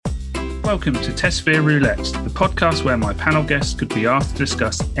Welcome to TestSphere Roulette, the podcast where my panel guests could be asked to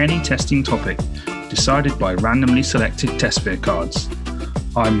discuss any testing topic, decided by randomly selected TestSphere cards.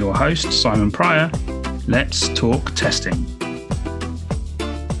 I'm your host, Simon Pryor. Let's talk testing.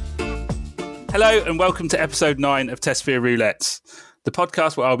 Hello and welcome to episode 9 of TestSphere Roulette, the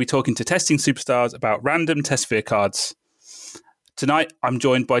podcast where I'll be talking to testing superstars about random TestSphere cards. Tonight, I'm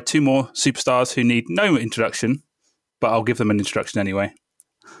joined by two more superstars who need no introduction, but I'll give them an introduction anyway.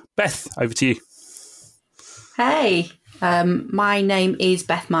 Beth, over to you. Hey, my name is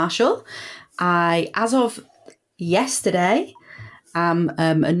Beth Marshall. I, as of yesterday, am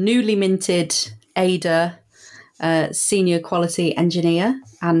a newly minted ADA senior quality engineer.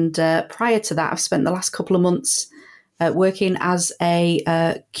 And prior to that, I've spent the last couple of months working as a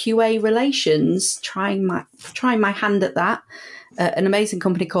QA relations, trying my hand at that. An amazing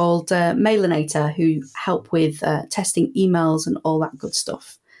company called Mailinator, who help with testing emails and all that good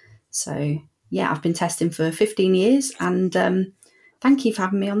stuff. So, yeah, I've been testing for 15 years, and thank you for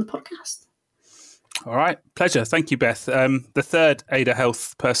having me on the podcast. All right, pleasure. Thank you, Beth. The third ADA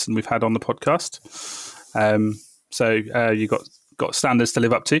Health person we've had on the podcast. So you got standards to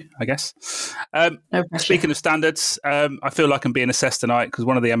live up to, I guess. No pressure. Speaking of standards, I feel like I'm being assessed tonight because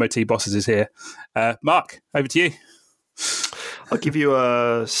one of the MOT bosses is here. Mark, over to you. I'll give you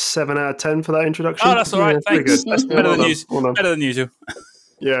a 7 out of 10 for that introduction. Oh, that's all right. Yeah, thanks. That's better than usual.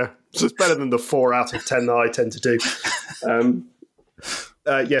 Yeah, so it's better than the 4 out of 10 that I tend to do.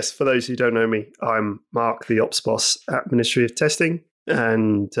 Yes, for those who don't know me, I'm Mark, the Ops Boss at Ministry of Testing.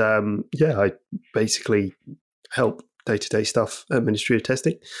 And I basically help day-to-day stuff at Ministry of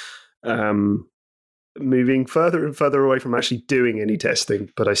Testing. Moving further and further away from actually doing any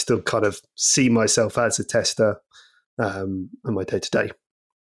testing, but I still kind of see myself as a tester on my day-to-day.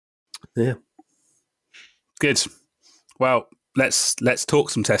 Yeah. Good. Well, let's talk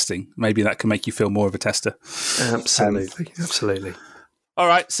some testing. Maybe that can make you feel more of a tester. Absolutely. All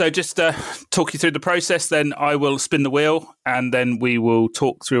right. So just talk you through the process. Then I will spin the wheel, and then we will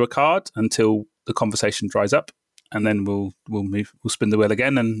talk through a card until the conversation dries up, and then we'll spin the wheel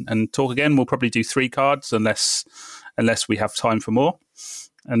again and talk again. We'll probably do 3 cards unless we have time for more,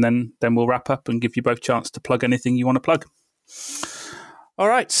 and then we'll wrap up and give you both a chance to plug anything you want to plug. All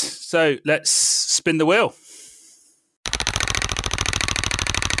right. So let's spin the wheel.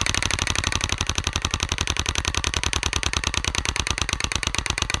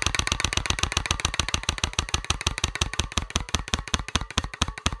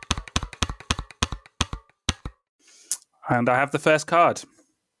 And I have the first card.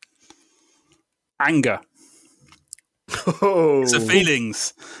 Anger. Oh. So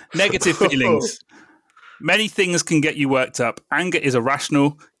feelings, negative feelings. Many things can get you worked up. Anger is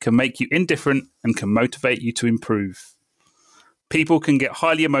irrational, can make you indifferent, and can motivate you to improve. People can get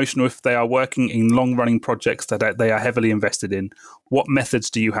highly emotional if they are working in long-running projects that they are heavily invested in. What methods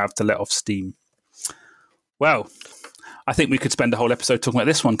do you have to let off steam? Well, I think we could spend a whole episode talking about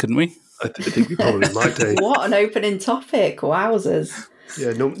this one, couldn't we? I think we probably might do. What an opening topic. Wowzers.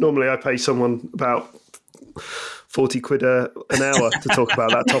 Yeah, normally I pay someone about 40 quid an hour to talk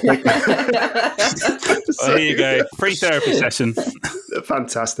about that topic. Well, here you go. Free therapy session.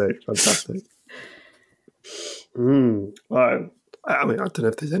 Fantastic. Well, I mean, I don't know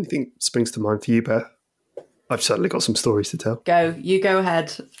if there's anything that springs to mind for you, Beth. I've certainly got some stories to tell. You go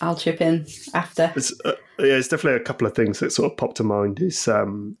ahead. I'll chip in after. It's definitely a couple of things that sort of popped to mind.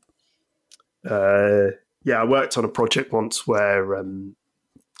 I worked on a project once where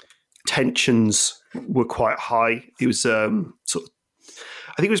tensions were quite high. It was I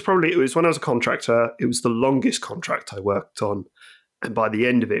think it was when I was a contractor. It was the longest contract I worked on, and by the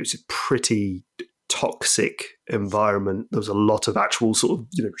end of it, it was a pretty toxic environment. There was a lot of actual sort of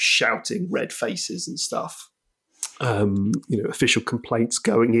shouting, red faces and stuff. Official complaints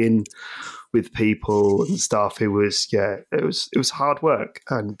going in with people and stuff. It was hard work,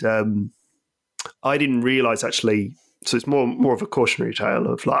 and I didn't realize actually. So it's more of a cautionary tale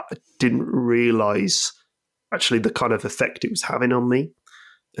of like I didn't realize actually the kind of effect it was having on me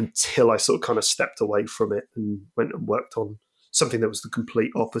until I sort of kind of stepped away from it and went and worked on something that was the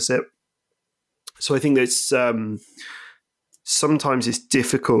complete opposite. So I think there's sometimes it's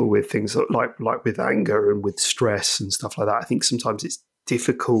difficult with things like with anger and with stress and stuff like that. I think sometimes it's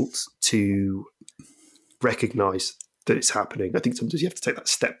difficult to recognize that it's happening. I think sometimes you have to take that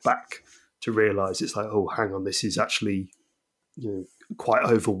step back to realize it's like, oh, hang on, this is actually quite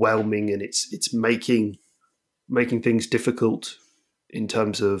overwhelming, and it's making things difficult in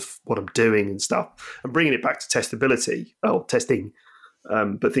terms of what I'm doing and stuff. And bringing it back to testing. But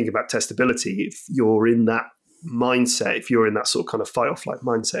thinking about testability, if you're in that mindset, if you're in that sort of kind of fight or flight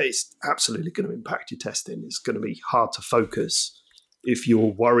mindset, it's absolutely going to impact your testing. It's going to be hard to focus if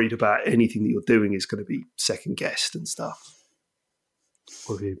you're worried about anything that you're doing is going to be second guessed and stuff.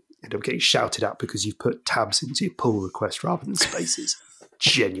 Or if you end up getting shouted at because you've put tabs into your pull request rather than spaces.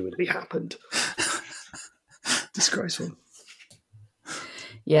 Genuinely happened. Disgraceful.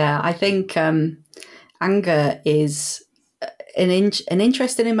 Yeah, I think anger is an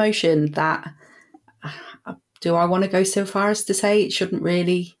interesting emotion that, do I want to go so far as to say it shouldn't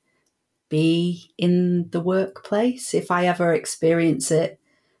really be in the workplace? If I ever experience it,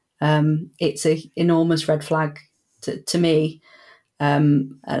 it's an enormous red flag to me.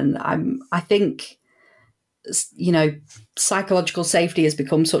 And I think, psychological safety has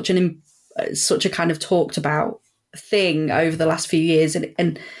become such a kind of talked about thing over the last few years.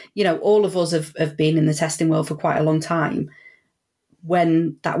 And all of us have been in the testing world for quite a long time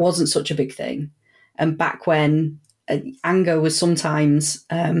when that wasn't such a big thing. And back when anger was sometimes,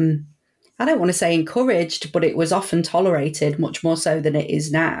 I don't want to say encouraged, but it was often tolerated much more so than it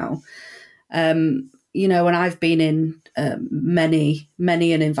is now. And I've been in many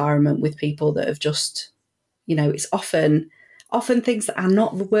an environment with people that have just, it's often things that are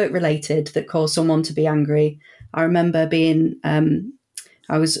not work related that cause someone to be angry. I remember being,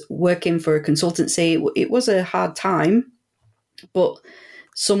 I was working for a consultancy. It was a hard time, but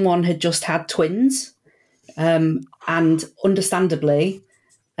someone had just had twins. And understandably,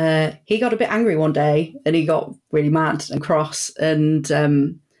 he got a bit angry one day and he got really mad and cross, and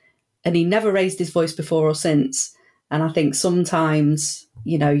he never raised his voice before or since. And I think sometimes,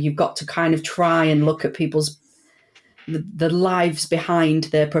 you've got to kind of try and look at people's the lives behind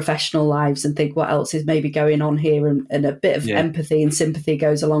their professional lives and think what else is maybe going on here, and a bit of empathy and sympathy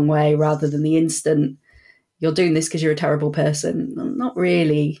goes a long way, rather than the instant you're doing this because you're a terrible person. Not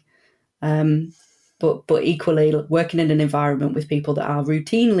really. But equally, working in an environment with people that are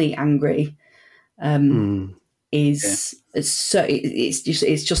routinely angry it's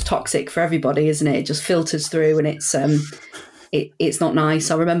just toxic for everybody, isn't it? It just filters through, and it's not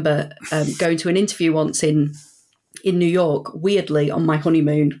nice. I remember going to an interview once in New York, weirdly on my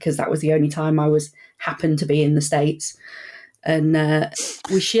honeymoon, because that was the only time I happened to be in the States. And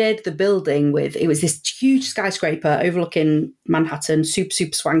we shared the building it was this huge skyscraper overlooking Manhattan,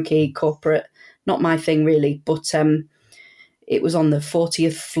 super swanky, corporate. Not my thing really, but it was on the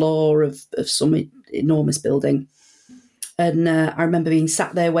 40th floor of some enormous building. And I remember being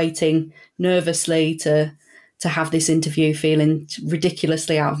sat there waiting nervously to have this interview, feeling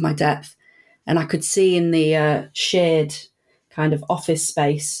ridiculously out of my depth. And I could see in the shared kind of office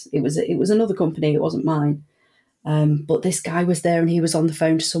space, it was another company, it wasn't mine. But this guy was there and he was on the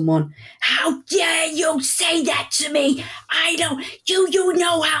phone to someone. How dare you say that to me? I don't, you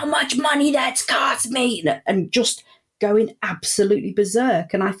know how much money that's cost me. And just going absolutely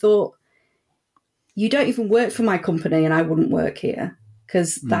berserk. And I thought, you don't even work for my company and I wouldn't work here.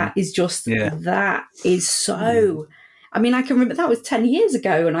 Because that is just, that is so, I mean, I can remember that was 10 years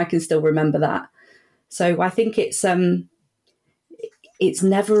ago and I can still remember that. So I think it's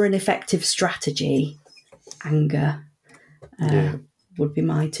never an effective strategy. Anger would be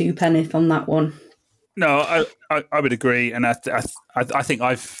my 2 penneth on that one. No, I would agree, and I think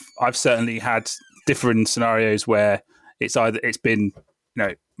I've certainly had different scenarios where it's been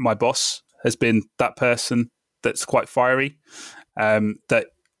my boss has been that person that's quite fiery, that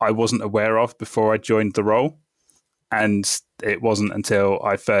I wasn't aware of before I joined the role, and it wasn't until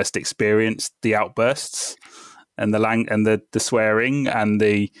I first experienced the outbursts and the swearing and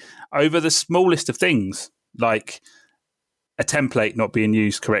the over the smallest of things, like a template not being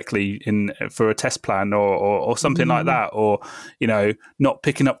used correctly for a test plan or something like that, or not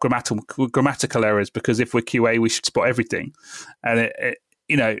picking up grammatical errors, because if we're QA we should spot everything, and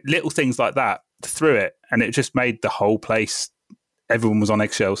little things like that through it, and it just made the whole place, everyone was on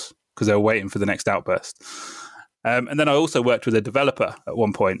eggshells because they were waiting for the next outburst. And then I also worked with a developer at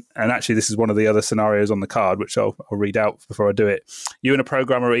one point, and actually this is one of the other scenarios on the card, which I'll read out before I do it. You and a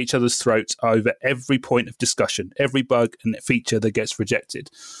programmer are at each other's throats over every point of discussion, every bug and feature that gets rejected.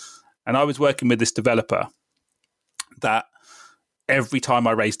 And I was working with this developer that every time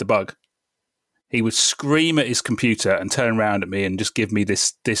I raised a bug, he would scream at his computer and turn around at me and just give me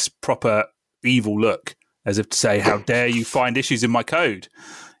this proper evil look, as if to say, how dare you find issues in my code?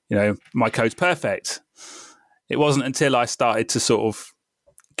 My code's perfect. It wasn't until I started to sort of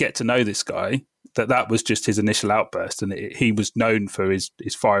get to know this guy that was just his initial outburst, and he was known for his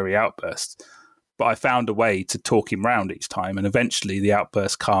fiery outbursts. But I found a way to talk him round each time, and eventually the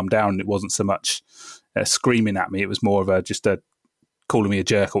outburst calmed down. It wasn't so much screaming at me; it was more of just a calling me a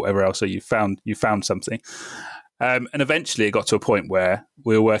jerk or whatever else. So you found something. And eventually it got to a point where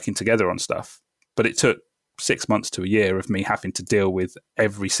we were working together on stuff, but it took 6 months to a year of me having to deal with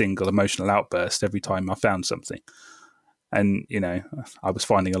every single emotional outburst every time I found something. And, I was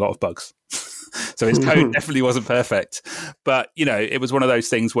finding a lot of bugs. So his code definitely wasn't perfect. But, it was one of those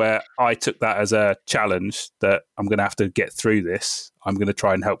things where I took that as a challenge that I'm going to have to get through this. I'm going to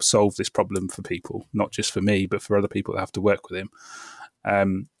try and help solve this problem for people, not just for me, but for other people that have to work with him.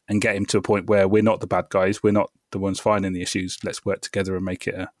 And get him to a point where we're not the bad guys. We're not the ones finding the issues. Let's work together and make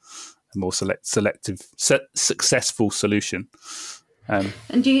it a more successful solution.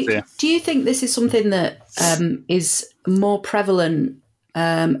 And do you think this is something that is more prevalent,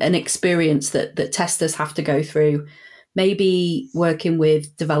 an experience that testers have to go through? Maybe working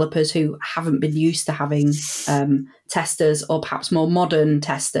with developers who haven't been used to having testers, or perhaps more modern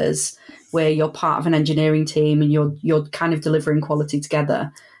testers, where you're part of an engineering team and you're kind of delivering quality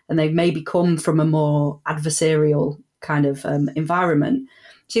together, and they've maybe come from a more adversarial kind of environment.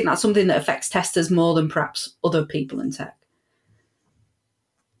 Do you think that's something that affects testers more than perhaps other people in tech?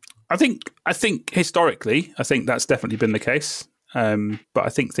 I think historically, that's definitely been the case. But I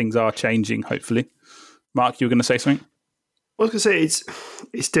think things are changing, hopefully. Mark, you were going to say something? I was going to say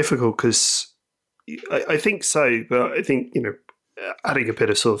it's difficult because I think so, but I think, adding a bit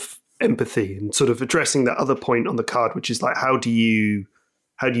of sort of empathy and sort of addressing that other point on the card, which is like, how do you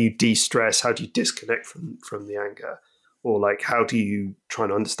de-stress? How do you disconnect from the anger? Or like, how do you try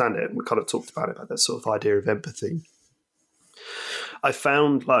and understand it? And we kind of talked about that sort of idea of empathy. I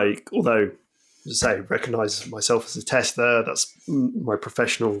found, like, although, as I say, recognise myself as a tester, that's my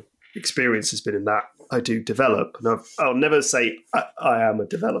professional experience has been in that. I do develop, and I'll never say I am a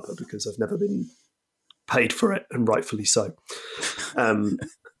developer because I've never been paid for it, and rightfully so.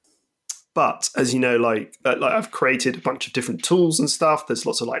 But as you know, like I've created a bunch of different tools and stuff. There's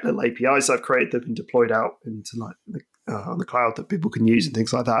lots of like little APIs I've created that have been deployed out into like on the cloud that people can use and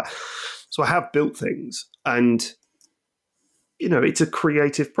things like that. So I have built things, and it's a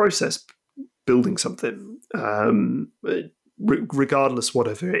creative process building something, regardless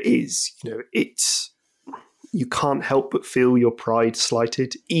whatever it is. You can't help but feel your pride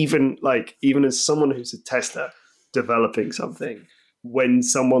slighted, even as someone who's a tester developing something. When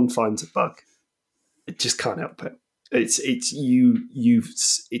someone finds a bug, it just can't help it. It's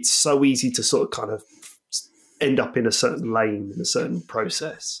so easy to sort of kind of end up in a certain lane, in a certain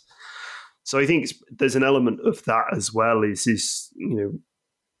process. So I think there's an element of that as well. Is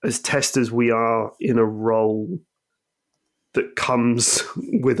as testers, we are in a role that comes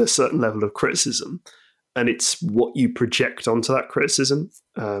with a certain level of criticism, and it's what you project onto that criticism.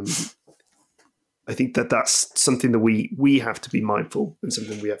 I think that's something that we have to be mindful and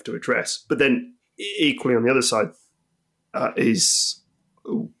something we have to address. But then equally on the other side is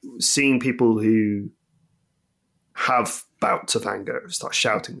seeing people who have bouts of anger, start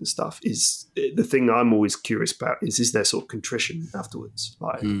shouting and stuff, is the thing I'm always curious about is there sort of contrition afterwards?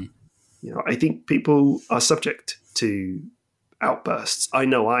 I think people are subject to outbursts. I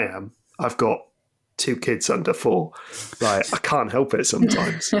know I am. I've got 2 kids under 4. Like, I can't help it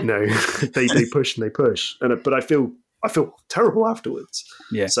sometimes. They push and they push, but I feel terrible afterwards.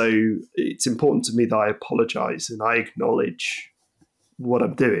 Yeah. So it's important to me that I apologize and I acknowledge what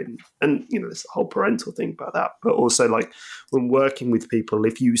I'm doing. And there's the whole parental thing about that. But also, like, when working with people,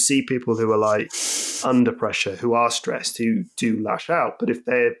 if you see people who are like under pressure, who are stressed, who do lash out, but if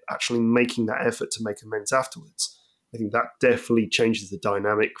they're actually making that effort to make amends afterwards, I think that definitely changes the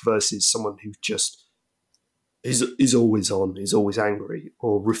dynamic versus someone who just is always on, is always angry,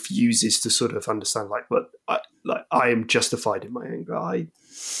 or refuses to sort of understand, I am justified in my anger. I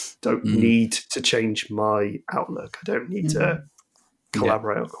don't need to change my outlook. I don't need to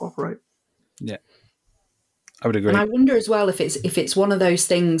collaborate or cooperate. Yeah, I would agree. And I wonder as well if it's one of those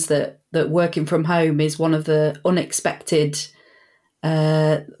things that working from home is one of the unexpected,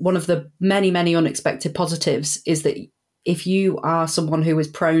 one of the many, many unexpected positives is that if you are someone who is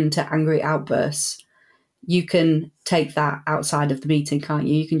prone to angry outbursts, you can take that outside of the meeting, can't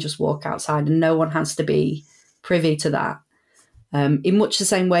you? You can just walk outside and no one has to be privy to that. In much the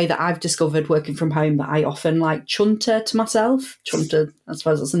same way that I've discovered working from home that I often like chunter to myself. Chunter, I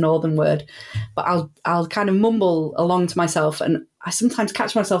suppose that's a northern word. But I'll kind of mumble along to myself, and I sometimes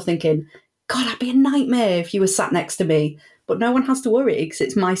catch myself thinking, God, I'd be a nightmare if you were sat next to me. But no one has to worry because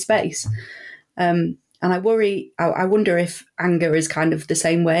it's my space. And I wonder if anger is kind of the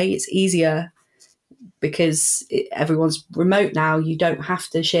same way. It's easier because everyone's remote now. You don't have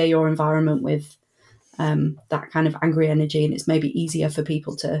to share your environment with that kind of angry energy, and it's maybe easier for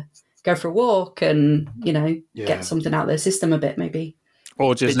people to go for a walk and get something out of their system a bit, maybe.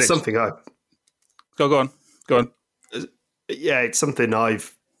 Or just it's something I go on. yeah, it's something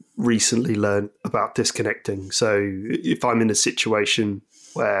I've recently learned about disconnecting. So if I'm in a situation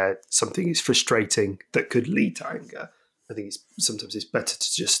where something is frustrating that could lead to anger, I think sometimes it's better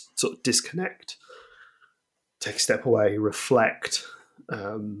to just sort of disconnect, take a step away, reflect.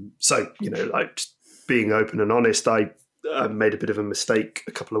 So, like just being open and honest, I made a bit of a mistake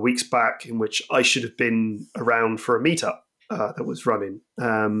a couple of weeks back in which I should have been around for a meetup that was running.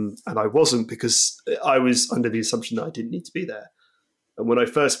 And I wasn't because I was under the assumption that I didn't need to be there. And when I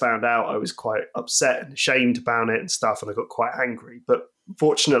first found out, I was quite upset and ashamed about it and stuff, and I got quite angry. But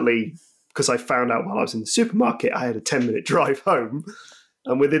fortunately, because I found out while I was in the supermarket, I had a 10-minute drive home.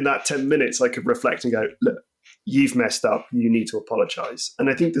 And within that 10 minutes, I could reflect and go, look, you've messed up. You need to apologize. And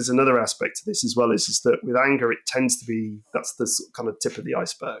I think there's another aspect to this as well, is that with anger, it tends to be, that's the kind of tip of the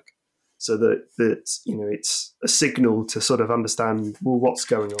iceberg. So that it's a signal to sort of understand, well, what's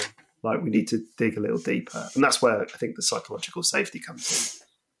going on? Like, we need to dig a little deeper. And that's where I think the psychological safety comes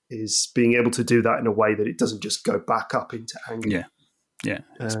in, is being able to do that in a way that it doesn't just go back up into anger. Yeah.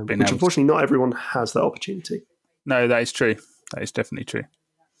 Which unfortunately not everyone has that opportunity. No, that is true. That is definitely true.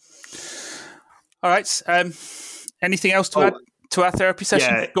 All right. Anything else to add to our therapy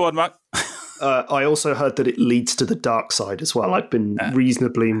session? Yeah. Go on, Mark. I also heard that it leads to the dark side as well. I've been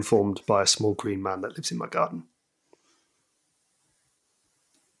reasonably informed by a small green man that lives in my garden.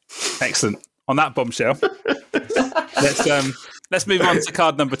 Excellent. On that bombshell, let's move on to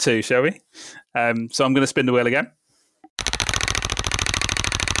card number 2, shall we? So I'm going to spin the wheel again.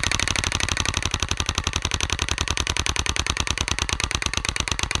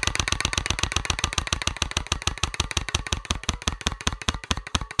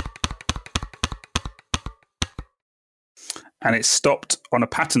 And it's stopped on a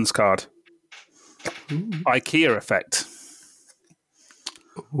patterns card. IKEA effect.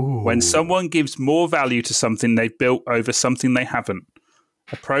 Ooh. When someone gives more value to something they've built over something they haven't,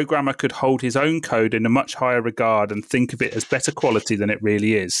 a programmer could hold his own code in a much higher regard and think of it as better quality than it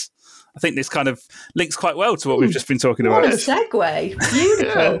really is. I think this kind of links quite well to what we've just been talking about. What a segue.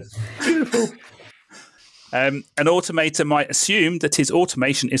 Beautiful. Beautiful. An automator might assume that his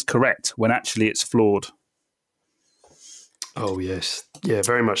automation is correct when actually it's flawed. Oh, yes. Yeah,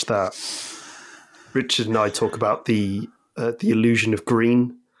 very much that. Richard and I talk about the illusion of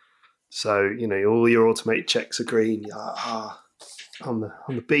green. So, all your automated checks are green. On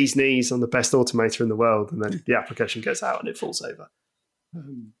the bee's knees, I'm the best automator in the world. And then the application goes out and it falls over.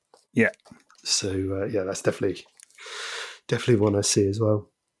 Yeah. So, that's definitely one I see as well.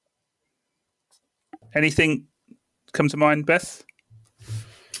 Anything come to mind, Beth?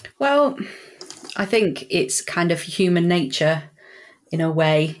 Well, I think it's kind of human nature in a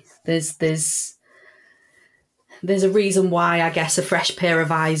way. There's a reason why, I guess, a fresh pair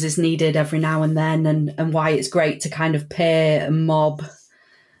of eyes is needed every now and then, and why it's great to kind of pair and mob,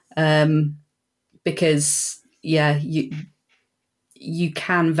 because you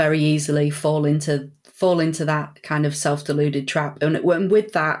can very easily fall into that kind of self-deluded trap, and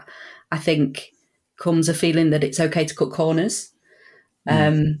with that, I think comes a feeling that it's okay to cut corners,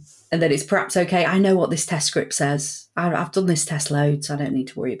 and that it's perhaps okay. I know what this test script says. I've done this test loads. I don't need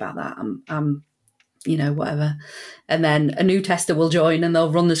to worry about that. I'm whatever. And then a new tester will join and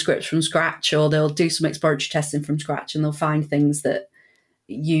they'll run the scripts from scratch, or they'll do some exploratory testing from scratch, and they'll find things that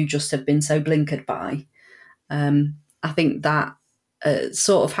you just have been so blinkered by. I think that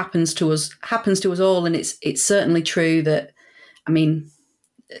sort of happens to us all, and it's certainly true that, I mean,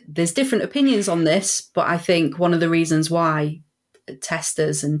 there's different opinions on this, but I think one of the reasons why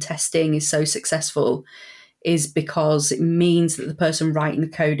testers and testing is so successful is because it means that the person writing the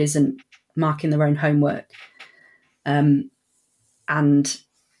code isn't marking their own homework. And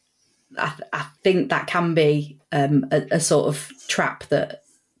I think that can be a sort of trap that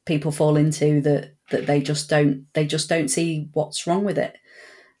people fall into, that they just don't see what's wrong with it,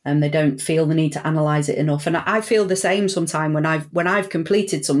 and they don't feel the need to analyze it enough. And I feel the same sometimes when I've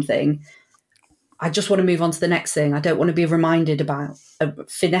completed something. I just want to move on to the next thing. I don't want to be reminded about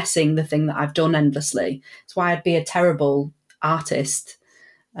finessing the thing that I've done endlessly. It's why I'd be a terrible artist,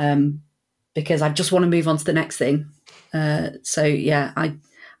 because I just want to move on to the next thing. I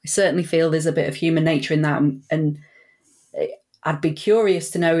certainly feel there's a bit of human nature in that, and I'd be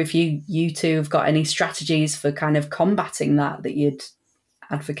curious to know if you two have got any strategies for kind of combating that you'd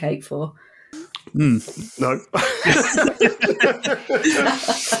advocate for. No.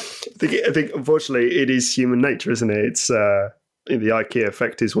 I think unfortunately it is human nature, isn't it? It's the IKEA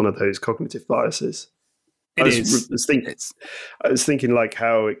effect is one of those cognitive biases. It is. I was thinking like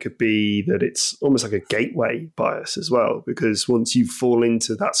how it could be that it's almost like a gateway bias as well, because once you fall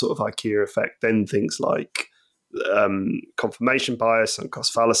into that sort of IKEA effect, then things like confirmation bias and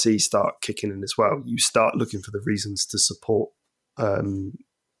cost fallacy start kicking in as well. You start looking for the reasons to support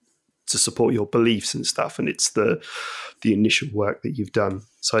your beliefs and stuff, and it's the initial work that you've done.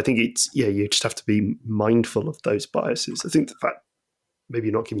 So I think you just have to be mindful of those biases. I think the fact maybe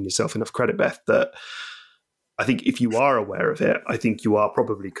you're not giving yourself enough credit, Beth, that I think if you are aware of it, I think you are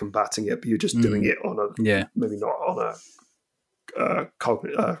probably combating it, but you're just doing it on maybe not on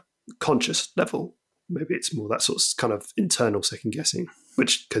a conscious level. Maybe it's more that sort of kind of internal second guessing,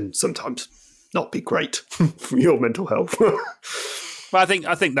 which can sometimes not be great for your mental health. Well, I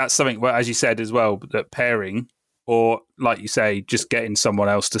think that's something, well, as you said as well, that pairing, or like you say, just getting someone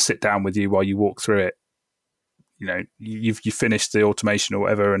else to sit down with you while you walk through it. You know, you've finished the automation or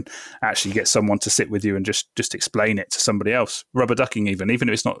whatever, and actually get someone to sit with you and just explain it to somebody else. Rubber ducking, even if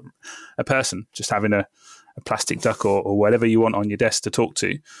it's not a person, just having a plastic duck or whatever you want on your desk to talk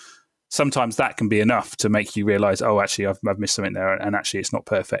to. Sometimes that can be enough to make you realise, oh, actually, I've missed something there, and actually, it's not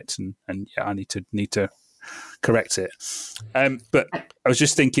perfect, and yeah, I need to correct it. But I was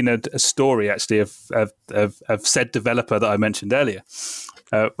just thinking a story actually of said developer that I mentioned earlier.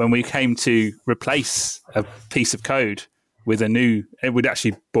 When we came to replace a piece of code with we'd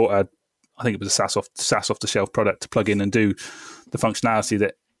actually bought I think it was a SaaS off the shelf product to plug in and do the functionality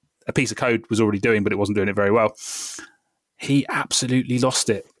that a piece of code was already doing, but it wasn't doing it very well. He absolutely lost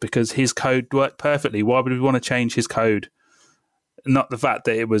it because his code worked perfectly. Why would we want to change his code? Not the fact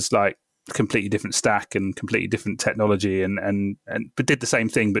that it was like a completely different stack and completely different technology but did the same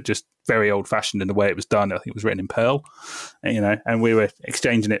thing, but just very old fashioned in the way it was done. I think it was written in Perl, and we were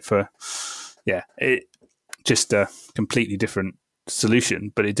exchanging it for, it just a completely different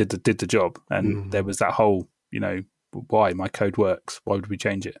solution, but it did the job. And there was that whole, why my code works. Why would we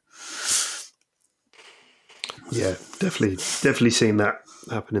change it? Yeah, definitely seen that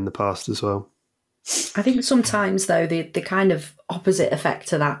happen in the past as well. I think sometimes though, the kind of opposite effect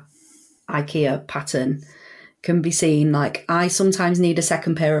to that IKEA pattern can be seen. Like, I sometimes need a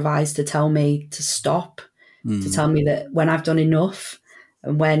second pair of eyes to tell me to stop, to tell me that when I've done enough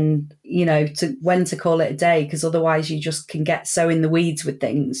and when to call it a day, because otherwise you just can get so in the weeds with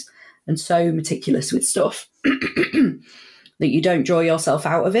things and so meticulous with stuff that you don't draw yourself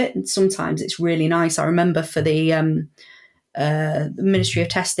out of it. And sometimes it's really nice. I remember for the Ministry of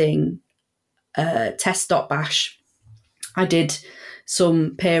Testing test.bash, I did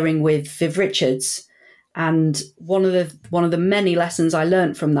some pairing with Viv Richards, and one of the many lessons I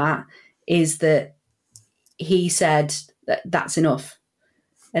learned from that is that he said that's enough,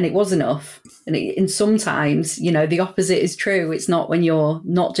 and it was enough. And sometimes, the opposite is true. It's not when you're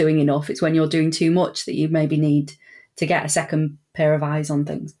not doing enough; it's when you're doing too much that you maybe need to get a second pair of eyes on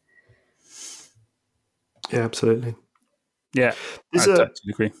things. Yeah, absolutely. Yeah, I totally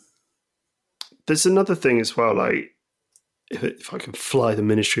agree. There's another thing as well, like, if I can fly the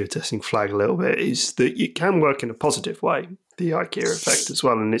Ministry of Testing flag a little bit, is that it can work in a positive way, the IKEA effect as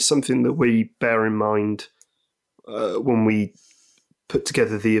well. And it's something that we bear in mind when we put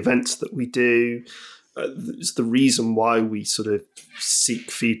together the events that we do. It's the reason why we sort of seek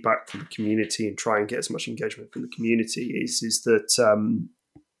feedback from the community and try and get as much engagement from the community is that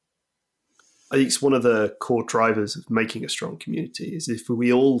I think it's one of the core drivers of making a strong community is if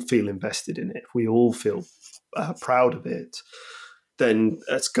we all feel invested in it, if we all feel proud of it, then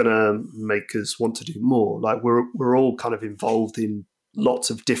that's going to make us want to do more. Like, we're all kind of involved in lots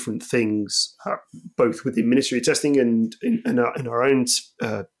of different things, both with the Ministry of Testing and in our own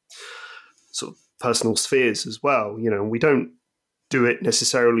sort of personal spheres as well. We don't do it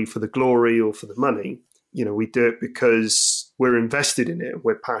necessarily for the glory or for the money. We do it because we're invested in it,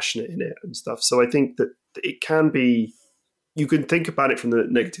 we're passionate in it and stuff. So I think that it can be, you can think about it from the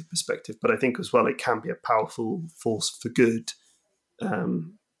negative perspective, but I think as well it can be a powerful force for good.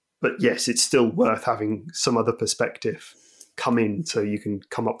 But yes, it's still worth having some other perspective come in so you can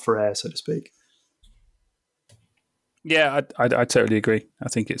come up for air, so to speak. Yeah, I totally agree. I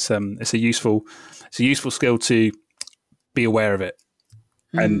think it's a useful skill to be aware of it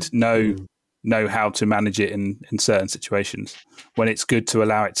and know how to manage it in certain situations. When it's good to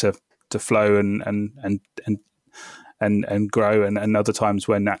allow it to flow and grow, and other times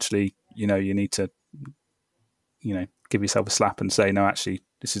when actually you need to give yourself a slap and say, no, actually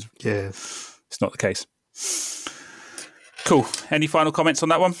this is it's not the case. Cool. Any final comments on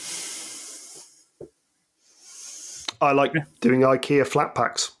that one? I like doing IKEA flat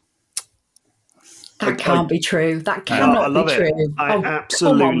packs. That can't be true. That cannot I love be it. true. I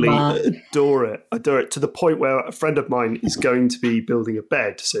absolutely adore it. To the point where a friend of mine is going to be building a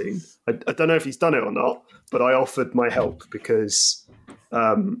bed soon. I don't know if he's done it or not, but I offered my help because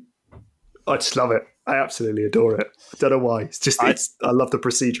I just love it. I absolutely adore it. I don't know why. I love the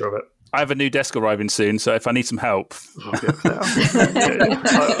procedure of it. I have a new desk arriving soon, so if I need some help... You're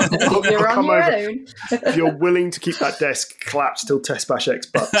on your own. If you're willing to keep that desk collapsed till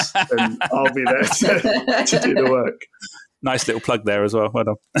TestSphere butts, then I'll be there to do the work. Nice little plug there as well. Well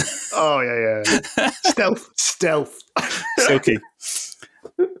done. Oh, yeah. Stealth. Silky.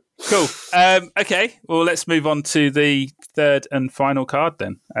 Cool. Okay, well, let's move on to the third and final card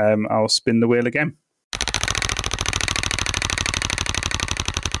then. I'll spin the wheel again.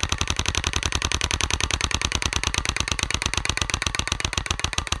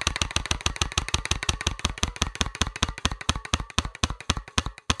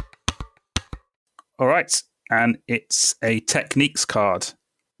 All right, and it's a techniques card.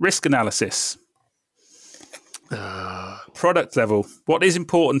 Risk analysis. Product level. What is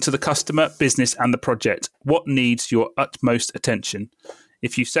important to the customer, business, and the project? What needs your utmost attention?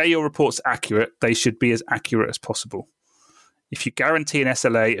 If you say your report's accurate, they should be as accurate as possible. If you guarantee an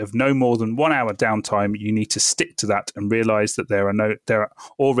SLA of no more than 1 hour downtime, you need to stick to that and realize that there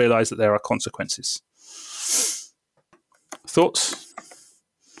are consequences. Thoughts?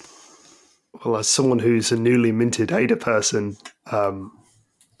 Well, as someone who's a newly minted Ada person, I'm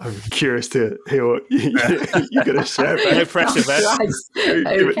curious to hear what you're going to share. No pressure there.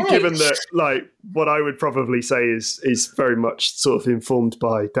 Given that, like, what I would probably say is very much sort of informed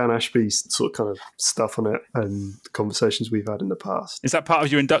by Dan Ashby's sort of kind of stuff on it and conversations we've had in the past. Is that part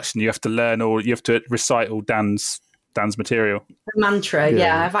of your induction? You have to learn, or you have to recite all Dan's material? The mantra,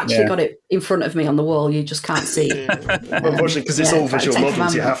 yeah. I've actually got it in front of me on the wall. You just can't see. Unfortunately, because it's all visual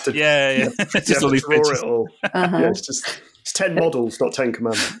models, you have to Just all these draw pictures. it all. Yeah, it's 10 models, not 10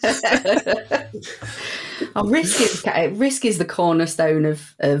 commandments. Risk is the cornerstone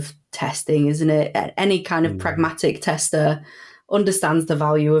of testing, isn't it? Any kind of pragmatic tester understands the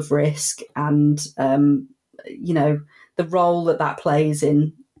value of risk and the role that plays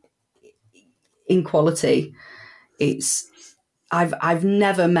in quality. I've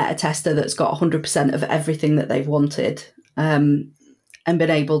never met a tester that's got 100% of everything that they've wanted and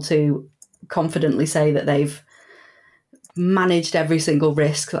been able to confidently say that they've managed every single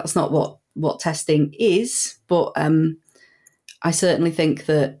risk. That's not what testing is, but I certainly think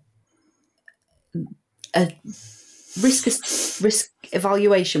that risk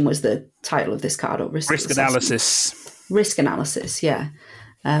evaluation was the title of this card, or risk analysis. Risk analysis, yeah.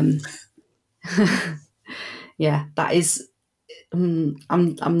 Yeah, that is. I'm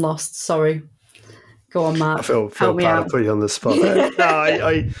lost. Sorry. Go on, Mark. I feel Help me bad out. to put you on the spot there.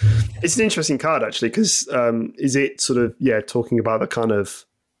 No, it's an interesting card actually, because is it sort of talking about the kind of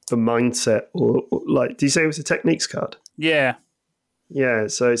the mindset, or like, do you say it was a techniques card? Yeah. Yeah,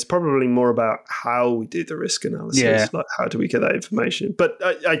 so it's probably more about how we do the risk analysis, like how do we get that information. But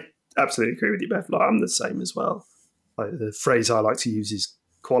I absolutely agree with you, Beth. Like, I'm the same as well. Like, the phrase I like to use is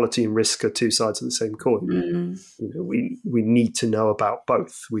quality and risk are two sides of the same coin. We need to know about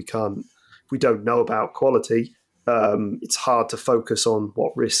both. We can't. If we don't know about quality, it's hard to focus on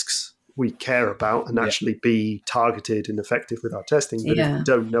what risks we care about and actually be targeted and effective with our testing. But if we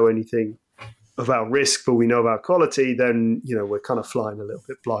don't know anything about risk, but we know about quality, then we're kind of flying a little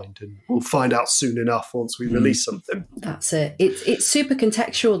bit blind, and we'll find out soon enough once we release something. That's it. It's super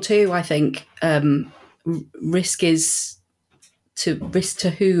contextual too. I think risk is to risk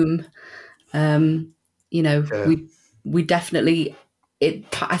to whom. We definitely.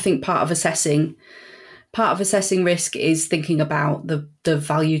 I think part of assessing risk is thinking about the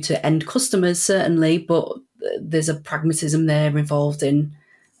value to end customers, certainly, but there's a pragmatism there involved in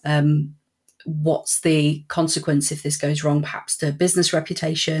what's the consequence if this goes wrong, perhaps to business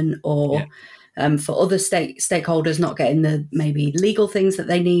reputation, or for other stakeholders not getting the maybe legal things that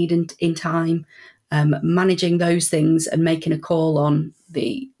they need in time. Managing those things and making a call on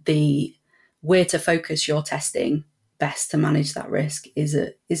the where to focus your testing best to manage that risk is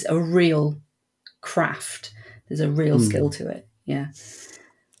a real craft. There's a real skill to it. Yeah,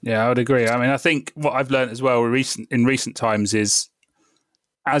 I would agree. I mean, I think what I've learned as well in recent times is,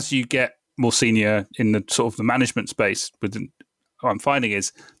 as you get more senior in the sort of the management space, what I'm finding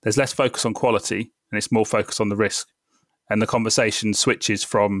is there's less focus on quality and it's more focus on the risk, and the conversation switches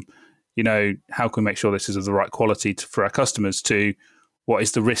from, how can we make sure this is of the right quality for our customers, to what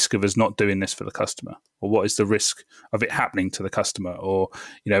is the risk of us not doing this for the customer, or what is the risk of it happening to the customer, or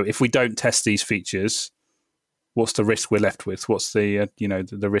if we don't test these features, what's the risk we're left with? What's the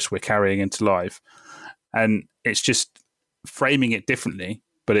the risk we're carrying into live? And it's just framing it differently.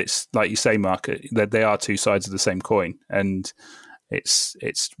 But it's like you say, Mark, that they are two sides of the same coin, and it's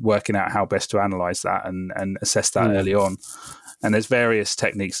working out how best to analyze that and assess that early on. And there's various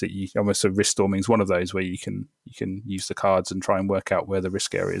techniques that you almost, risk storming is one of those where you can use the cards and try and work out where the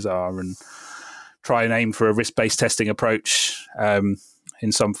risk areas are and try and aim for a risk-based testing approach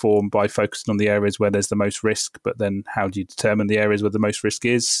in some form by focusing on the areas where there's the most risk. But then how do you determine the areas where the most risk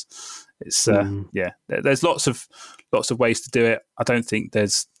is? It's there's lots of ways to do it. I don't think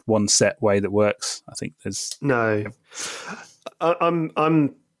there's one set way that works. I think there's no. I'm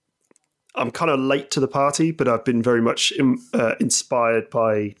kind of late to the party, but I've been very much inspired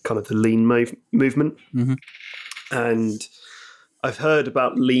by kind of the lean movement, and I've heard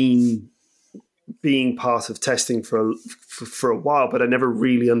about lean being part of testing for a while, but I never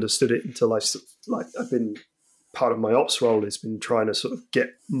really understood it until I've been part of my ops role has been trying to sort of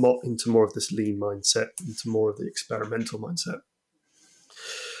get into more of this lean mindset, into more of the experimental mindset.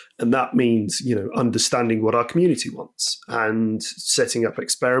 And that means, understanding what our community wants and setting up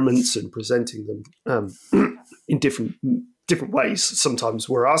experiments and presenting them in different ways. Sometimes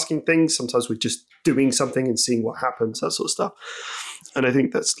we're asking things, sometimes we're just doing something and seeing what happens, that sort of stuff. And I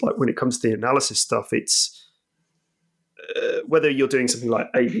think that's like when it comes to the analysis stuff, it's whether you're doing something like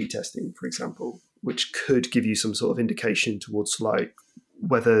A/B testing, for example, which could give you some sort of indication towards like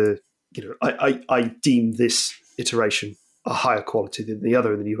whether, I deem this iteration a higher quality than the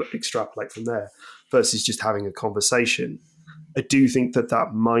other, and then you extrapolate from there versus just having a conversation. I do think that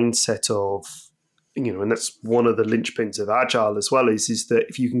mindset of, and that's one of the linchpins of Agile as well, is that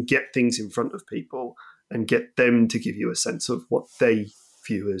if you can get things in front of people and get them to give you a sense of what they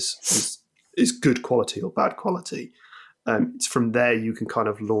view as good quality or bad quality, it's from there you can kind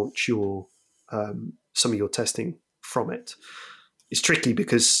of launch your some of your testing from it. It's tricky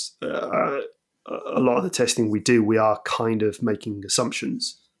because a lot of the testing we do, we are kind of making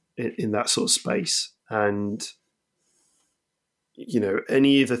assumptions in that sort of space. And,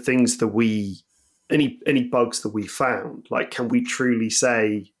 any of the things that any bugs that we found, like, can we truly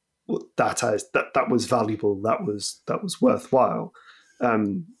say that was valuable, that was worthwhile,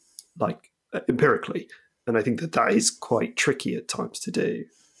 like empirically? And I think that is quite tricky at times to do.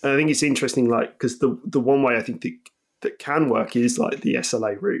 And I think it's interesting, like, because the one way I think that can work is like the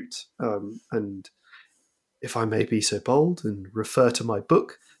SLA route. And if I may be so bold and refer to my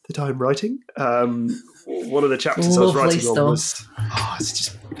book that I'm writing, one of the chapters I was writing on was, it's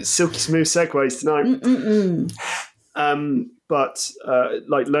just silky smooth segues tonight. But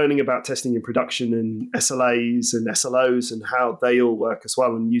like learning about testing in production and SLAs and SLOs and how they all work as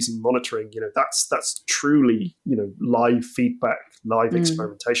well, and using monitoring, that's truly, live feedback, live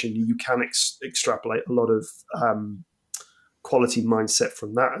experimentation. You can extrapolate a lot of quality mindset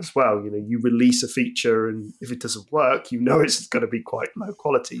from that as well. You release a feature, and if it doesn't work, it's going to be quite low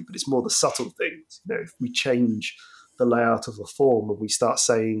quality, but it's more the subtle things. If we change the layout of a form and we start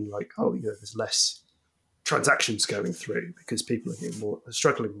saying like, there's less transactions going through because people are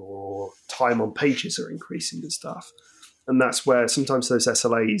struggling more, or time on pages are increasing and stuff. And that's where sometimes those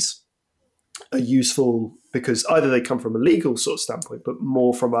SLAs are useful, because either they come from a legal sort of standpoint, but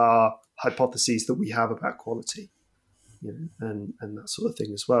more from our hypotheses that we have about quality, and that sort of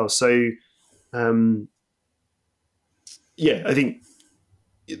thing as well. So, I think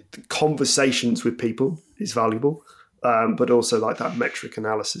conversations with people is valuable, but also like that metric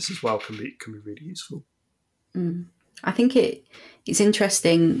analysis as well can be really useful. I think it's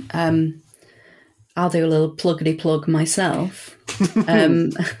interesting. I'll do a little pluggity plug myself.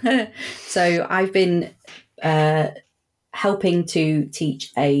 So I've been helping to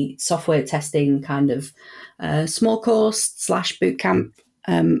teach a software testing kind of small course / bootcamp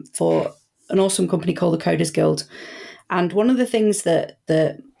for an awesome company called the Coders Guild. And one of the things that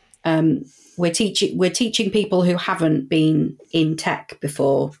we're teaching people who haven't been in tech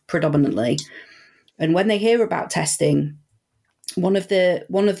before predominantly. And when they hear about testing, one of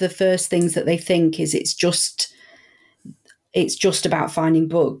the first things that they think is it's just about finding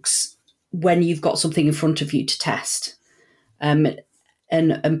bugs when you've got something in front of you to test. And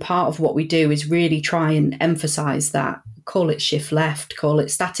part of what we do is really try and emphasize that. Call it shift left, call it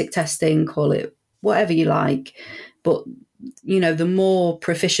static testing, call it whatever you like. But, the more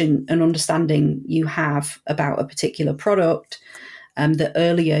proficient and understanding you have about a particular product, the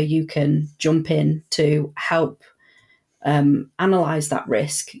earlier you can jump in to help analyze that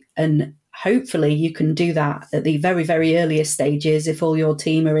risk. And hopefully you can do that at the very, very earliest stages if all your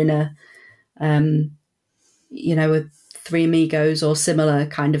team are in a Three Amigos or similar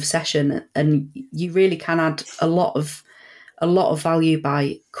kind of session, and you really can add a lot of value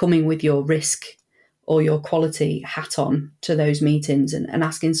by coming with your risk or your quality hat on to those meetings and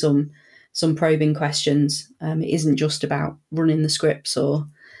asking some probing questions. It isn't just about running the scripts or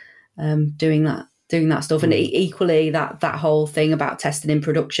doing that stuff. And equally, that whole thing about testing in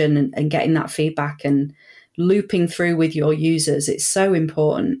production and getting that feedback and looping through with your users, it's so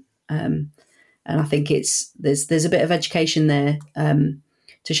important. And I think there's a bit of education there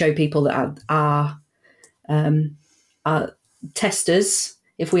to show people that are testers.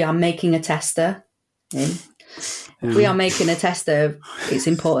 If we are making a tester, it's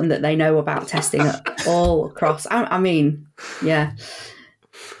important that they know about testing all across. I mean, yeah.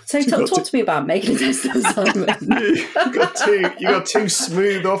 So talk to me about making a tester, Simon. you got two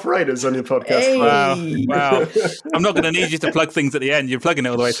smooth operators on your podcast. Hey. Wow. I'm not going to need you to plug things at the end. You're plugging it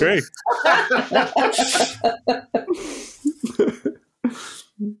all the way through.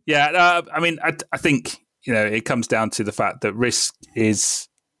 Yeah, I mean, I think, it comes down to the fact that risk is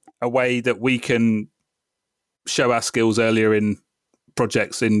a way that we can show our skills earlier in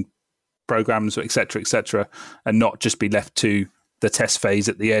projects, in programs, et cetera, and not just be left to the test phase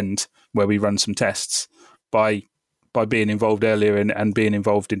at the end where we run some tests by being involved earlier and being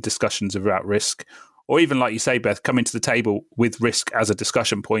involved in discussions about risk, or even, like you say, Beth, coming to the table with risk as a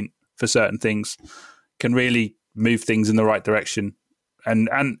discussion point for certain things can really move things in the right direction and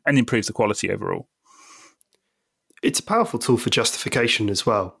improve the quality overall. It's a powerful tool for justification as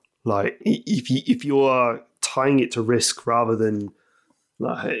well. Like if you are tying it to risk rather than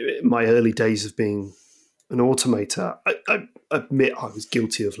like my early days of being an automator, I admit I was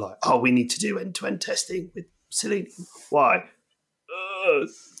guilty of we need to do end-to-end testing with Selenium. Why?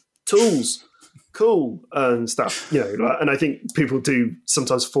 Tools, cool, and stuff. And I think people do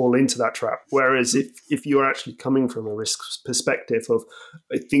sometimes fall into that trap. Whereas if you're actually coming from a risk perspective of,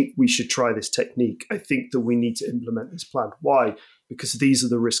 I think we should try this technique, I think that we need to implement this plan. Why? Because these are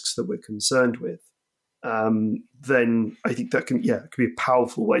the risks that we're concerned with. Then I think that can be a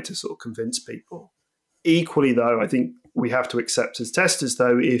powerful way to sort of convince people. Equally, though, I think we have to accept as testers,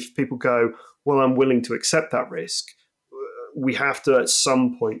 though, if people go, well, I'm willing to accept that risk, we have to at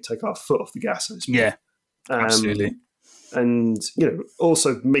some point take our foot off the gas. Yeah, absolutely. And,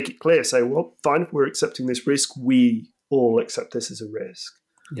 also make it clear, say, well, fine, if we're accepting this risk, we all accept this as a risk.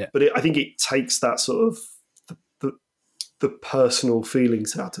 Yeah. But I think it takes that sort of the personal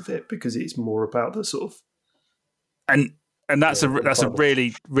feelings out of it, because it's more about the sort of... And that's a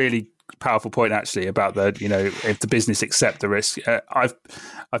really, really powerful point, actually, about if the business accept the risk. I've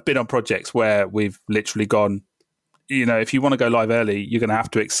been on projects where we've literally gone, if you want to go live early, you're going to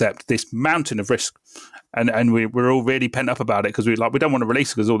have to accept this mountain of risk, and we're all really pent up about it because we don't want to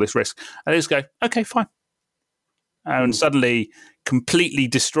release because all this risk, and they just go, okay, fine, and suddenly completely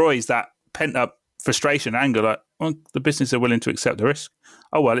destroys that pent up frustration, anger. Like, well, the business are willing to accept the risk.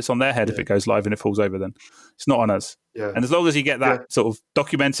 Oh well, it's on their head if it goes live and it falls over. Then it's not on us. Yeah. And as long as you get that sort of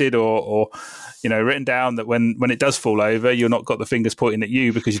documented or written down that when it does fall over, you're not got the fingers pointing at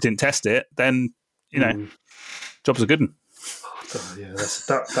you because you didn't test it, then jobs are good. Oh, yeah,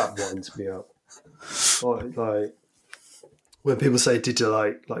 that winds me up. Like when people say, "Did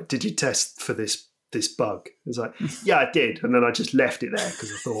you test for this bug?" It's like, yeah, I did, and then I just left it there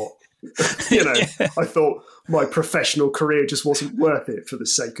because I thought, I thought my professional career just wasn't worth it for the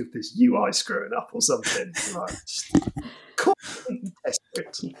sake of this UI screwing up or something.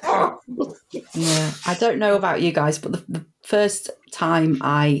 Yeah, I don't know about you guys, but the first time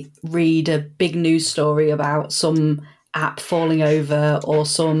I read a big news story about some app falling over or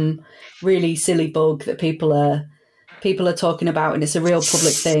some really silly bug that people are talking about, and it's a real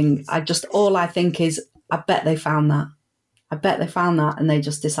public thing, all I think is, I bet they found that. And they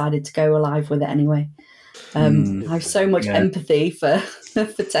just decided to go live with it anyway. I have so much empathy for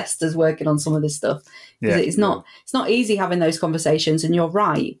testers working on some of this stuff, because it's not easy having those conversations. And you're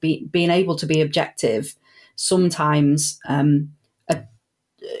right, being able to be objective sometimes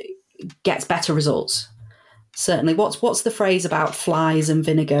gets better results. Certainly. What's the phrase about flies and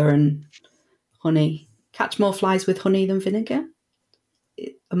vinegar and honey? Catch more flies with honey than vinegar?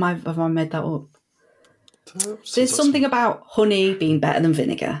 Have I made that up? There's something about honey being better than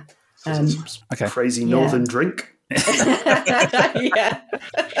vinegar. Okay. Crazy northern drink. Yeah.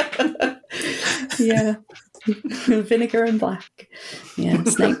 Yeah. Vinegar and black. Yeah,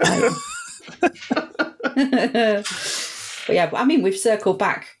 snake bite. But yeah, I mean, we've circled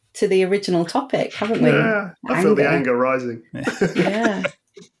back to the original topic, haven't we? Yeah, I feel the anger rising. Yeah.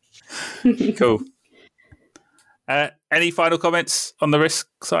 Cool. Any final comments on the risk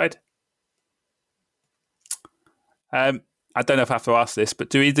side? I don't know if I have to ask this, but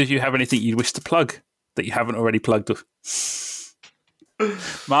do either of you have anything you wish to plug that you haven't already plugged?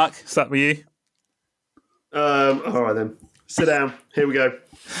 Mark, start with you. All right then. Sit down. Here we go.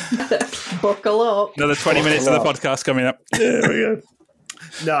 Buckle up. Another 20 minutes of the podcast coming up. There we go.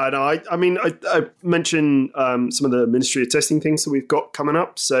 No. I mean, I mentioned some of the Ministry of Testing things that we've got coming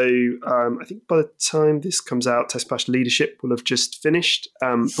up. So I think by the time this comes out, TestSphere Leadership will have just finished.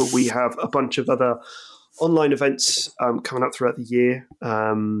 But we have a bunch of other online events coming up throughout the year.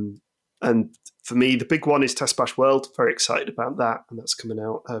 And for me, the big one is TestSphere World. Very excited about that. And that's coming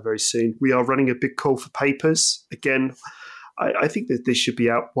out very soon. We are running a big call for papers. Again, I think that this should be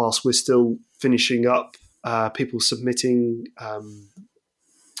out whilst we're still finishing up people submitting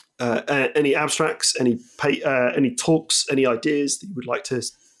any abstracts, any talks, any ideas that you would like to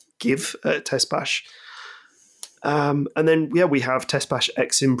give at TestBash. And then, we have TestBash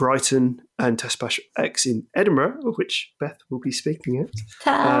X in Brighton and TestBash X in Edinburgh, which Beth will be speaking at,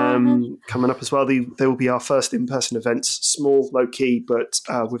 coming up as well. They will be our first in-person events, small, low-key, but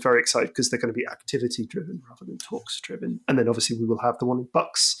we're very excited because they're going to be activity-driven rather than talks-driven. And then, obviously, we will have the one in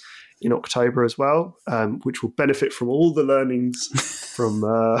Bucks in October as well, which will benefit from all the learnings from...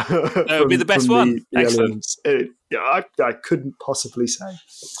 It'll be the best one. Excellent. I couldn't possibly say.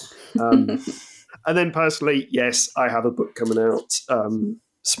 And then personally, yes, I have a book coming out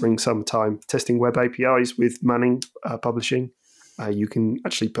spring, summertime, testing web APIs with Manning Publishing. You can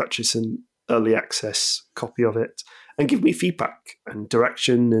actually purchase an early access copy of it and give me feedback and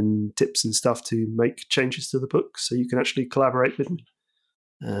direction and tips and stuff to make changes to the book so you can actually collaborate with me.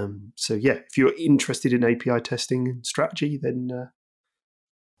 If you're interested in API testing and strategy, then...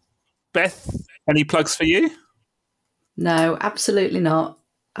 Beth, any plugs for you? No, absolutely not.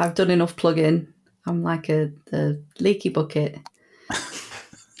 I've done enough plugging. I'm like the leaky bucket.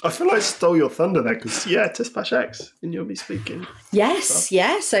 I feel like I stole your thunder there because, TestBash X, and you'll be speaking. Yes,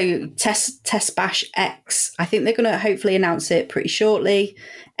 yeah. So TestBash X, I think they're going to hopefully announce it pretty shortly,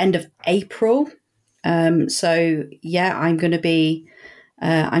 end of April. I'm going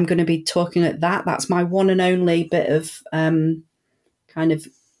to be talking at that. That's my one and only bit of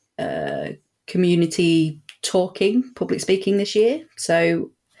community talking, public speaking this year.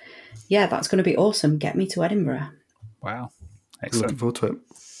 So, that's going to be awesome. Get me to Edinburgh. Wow. Excellent. Looking forward to it.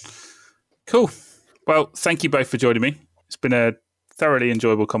 Cool. Well, thank you both for joining me. It's been a thoroughly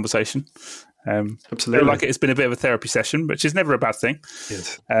enjoyable conversation. Absolutely. I feel like it's been a bit of a therapy session, which is never a bad thing.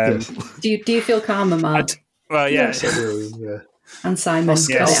 Yes. Do you feel calmer, Mark? Yes, I do, yeah. And Simon. I'll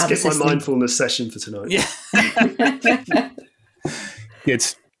skip my mindfulness session for tonight. Yeah. Good.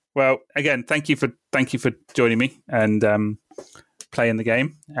 Well, again, thank you for joining me and playing the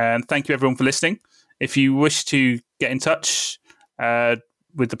game. And thank you everyone for listening. If you wish to get in touch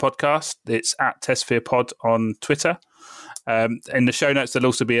with the podcast, it's at TestSphere Pod on Twitter. In the show notes, there'll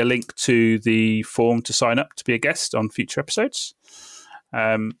also be a link to the form to sign up to be a guest on future episodes.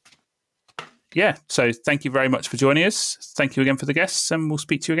 So thank you very much for joining us. Thank you again for the guests, and we'll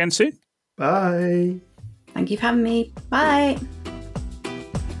speak to you again soon. Bye. Thank you for having me. Bye.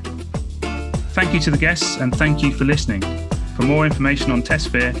 Thank you to the guests, and thank you for listening. For more information on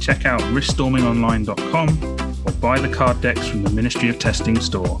TestSphere, check out riskstormingonline.com or buy the card decks from the Ministry of Testing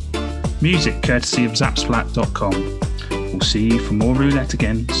store. Music courtesy of zapsplat.com. We'll see you for more Roulette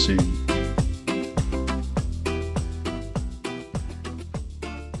again soon.